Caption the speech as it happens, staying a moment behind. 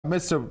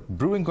Amidst a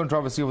brewing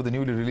controversy over the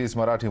newly released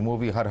Marathi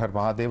movie Har Har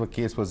Mahadev, a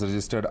case was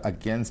registered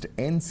against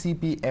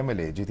NCP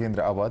MLA Jitendra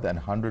Awhad and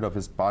 100 of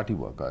his party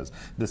workers.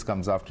 This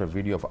comes after a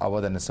video of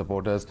Awhad and his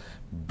supporters'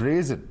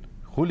 brazen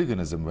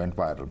hooliganism went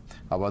viral.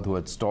 Awhad, who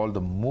had stalled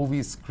the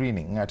movie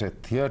screening at a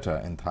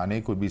theatre in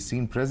Thane, could be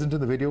seen present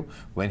in the video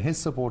when his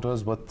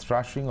supporters were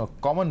thrashing a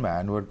common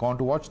man who had gone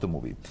to watch the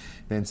movie.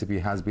 The NCP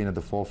has been at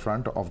the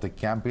forefront of the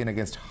campaign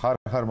against Har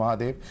Har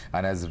Mahadev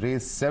and has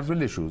raised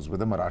several issues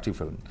with the Marathi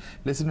film.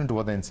 Listen to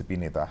what the NCP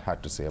Neta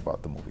had to say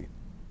about the movie.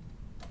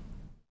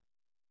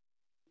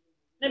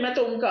 नहीं, मैं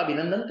तो उनका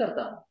अभिनंदन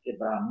करता हूं कि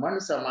ब्राह्मण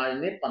समाज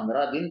ने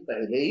 15 दिन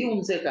पहले ही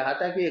उनसे कहा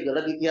था कि ये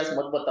गलत इतिहास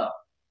मत बताओ,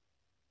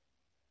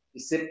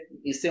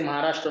 इससे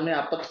महाराष्ट्र में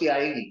आपत्ति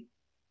आएगी।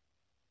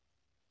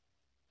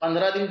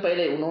 15 दिन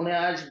पहले उन्होंने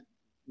आज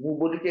मुंह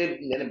बोल के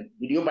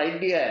वीडियो बाइट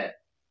दिया है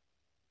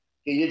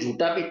कि ये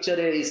झूठा पिक्चर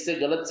है, इससे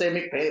गलत से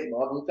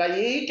और उनका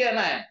यही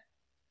कहना है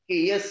कि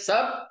ये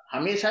सब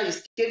हमेशा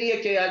इसके लिए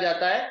किया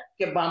जाता है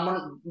कि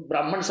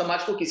ब्राह्मण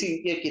समाज को किसी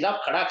के खिलाफ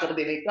खड़ा कर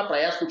देने का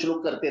प्रयास कुछ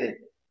लोग करते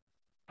रहते हैं।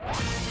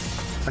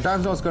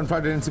 Times Now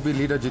confronted NCP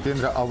leader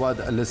Jitendra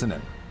Awhad. Listen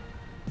in.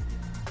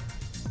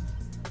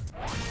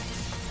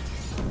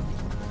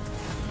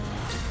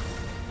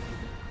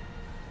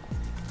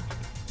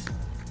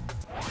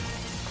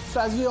 So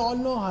as we all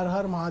know, Har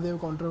Har Mahadev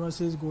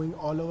controversy is going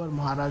all over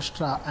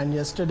Maharashtra, and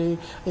yesterday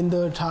in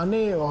the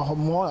Thane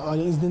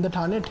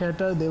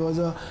theatre there was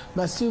a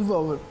massive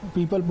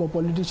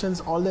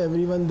politicians,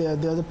 everyone there.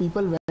 The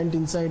people went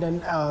inside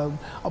and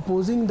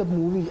opposing the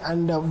movie,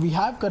 and we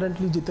have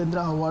currently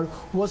Jitendra Awhad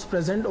who was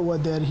present over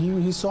there.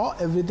 He saw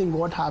everything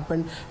what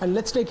happened, and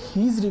let's take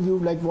his review,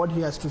 like what he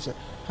has to say.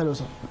 Hello,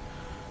 sir.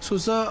 So,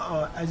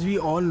 sir, as we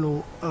all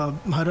know, Har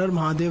Har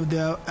Mahadev,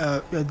 there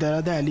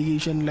are the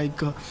allegation, like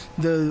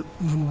the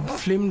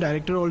film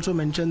director also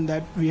mentioned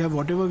that we have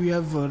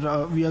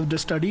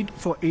just studied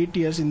for 8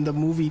 years in the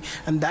movie,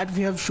 and that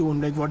we have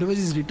shown, like whatever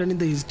is written in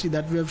the history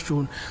that we have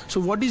shown. So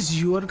what is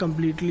your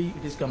completely...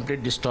 It is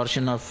complete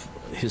distortion of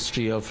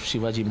history of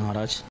Shivaji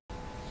Maharaj.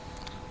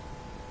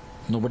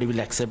 Nobody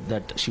will accept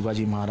that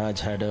Shivaji Maharaj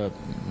had a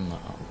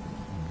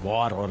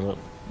war or a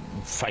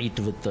fight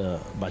with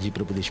Baji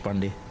Prabhu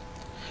Deshpande.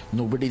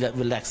 Nobody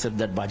will accept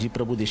that Baji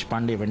Prabhu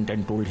Deshpande went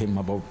and told him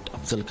about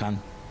Afzal Khan.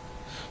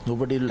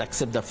 Nobody will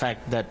accept the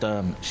fact that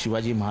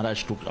Shivaji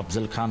Maharaj took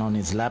Afzal Khan on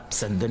his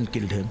laps and then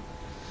killed him.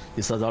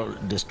 This is all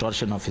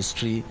distortion of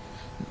history.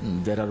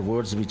 There are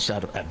words which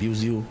are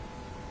abusive.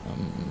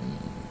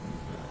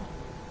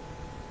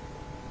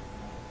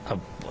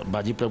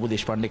 Baji Prabhu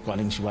Deshpande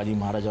calling Shivaji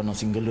Maharaj on a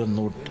singular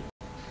note,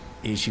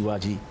 "A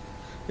Shivaji."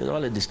 It's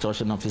all a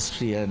distortion of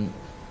history, and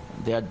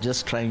they are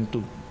just trying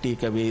to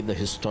take away the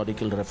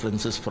historical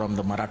references from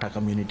the Maratha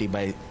community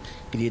by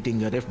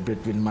creating a rift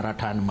between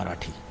Maratha and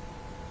Marathi.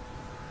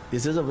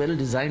 This is a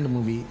well-designed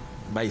movie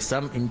by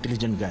some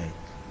intelligent guy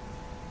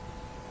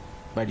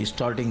by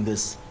distorting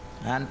this.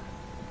 And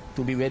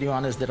to be very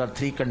honest, there are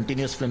 3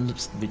 continuous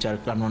films which are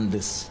come on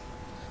this.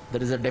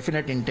 There is a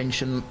definite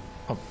intention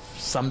of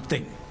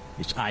something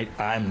which I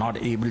am not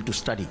able to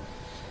study.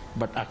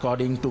 But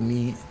according to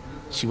me,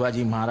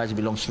 Shivaji Maharaj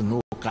belongs to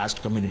no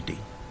caste community.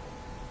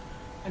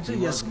 He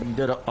was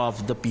leader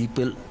of the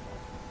people,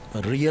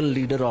 a real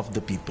leader of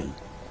the people.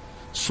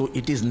 So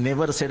it is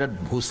never said at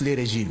Bhosle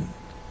regime.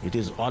 It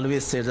is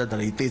always said that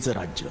Raiteza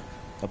Rajya,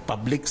 a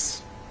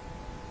public's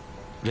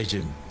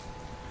regime.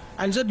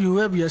 And sir,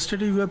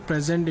 yesterday you were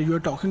present, you were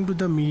talking to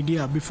the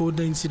media before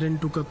the incident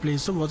took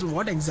place. So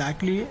what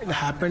exactly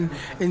happened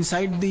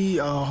inside the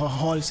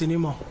hall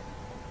cinema?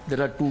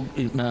 There are two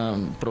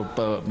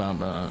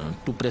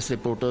press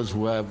reporters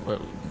who have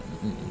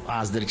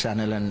asked their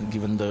channel and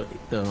given the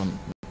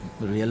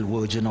real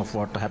version of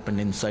what happened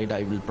inside.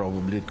 I will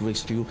probably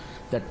request you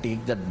that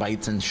take that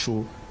bites and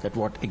show that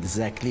what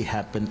exactly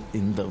happened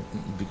in the,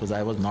 because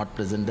I was not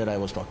present there, I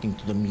was talking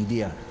to the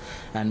media,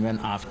 and when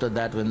after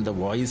that, when the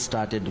voice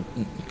started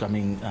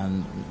coming,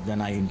 and then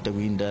I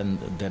intervened, and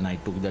then I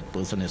took that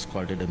person,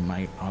 escorted him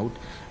out,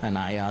 and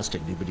I asked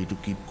everybody to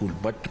keep cool.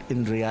 But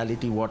in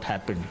reality, what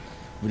happened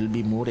will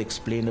be more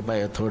explained by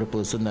a third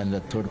person, and the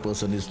third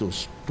person is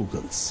those 2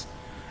 girls.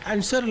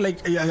 And sir,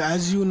 like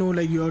as you know,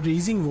 like you are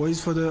raising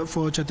voice for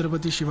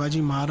Chhatrapati Shivaji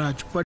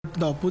Maharaj, but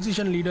the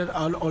opposition leader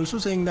are also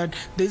saying that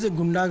there is a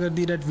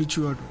gundagardi that which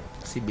you are doing.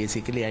 See,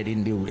 basically I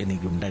didn't do any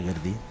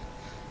gundagardi.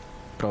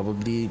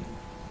 Probably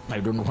I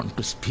don't want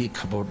to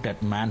speak about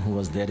that man who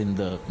was there in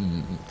the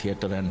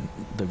theatre and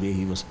the way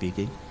he was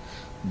speaking.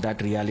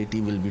 That reality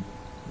will be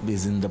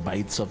in the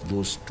bites of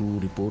those 2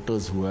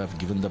 reporters who have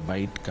given the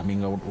bite,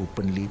 coming out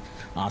openly,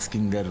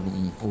 asking their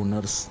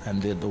owners,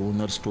 and the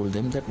owners told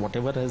them that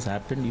whatever has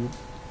happened, you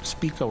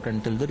speak out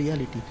and tell the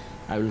reality.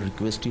 I will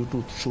request you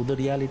to show the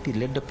reality.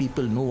 Let the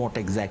people know what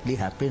exactly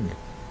happened.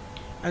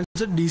 And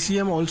sir,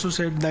 DCM also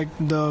said that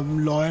the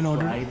law and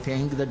order... So I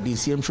think that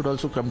DCM should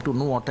also come to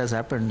know what has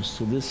happened.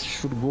 So this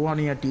should go on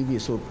your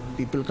TV, so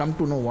people come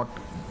to know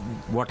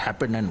what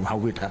happened and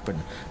how it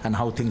happened and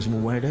how things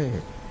move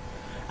ahead.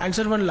 And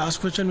sir, one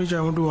last question which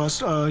I want to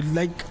ask,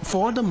 like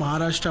for the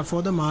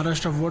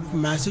Maharashtra, what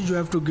message you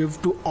have to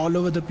give to all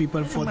over the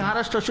people? For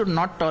Maharashtra should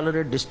not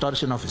tolerate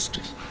distortion of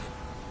history.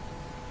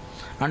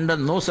 Under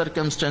no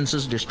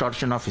circumstances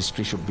distortion of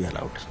history should be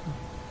allowed.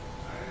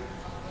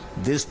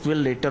 This will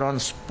later on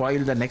spoil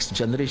the next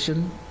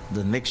generation.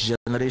 The next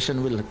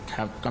generation will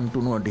have come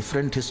to know a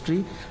different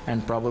history,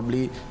 and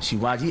probably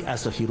Shivaji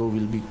as a hero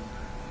will be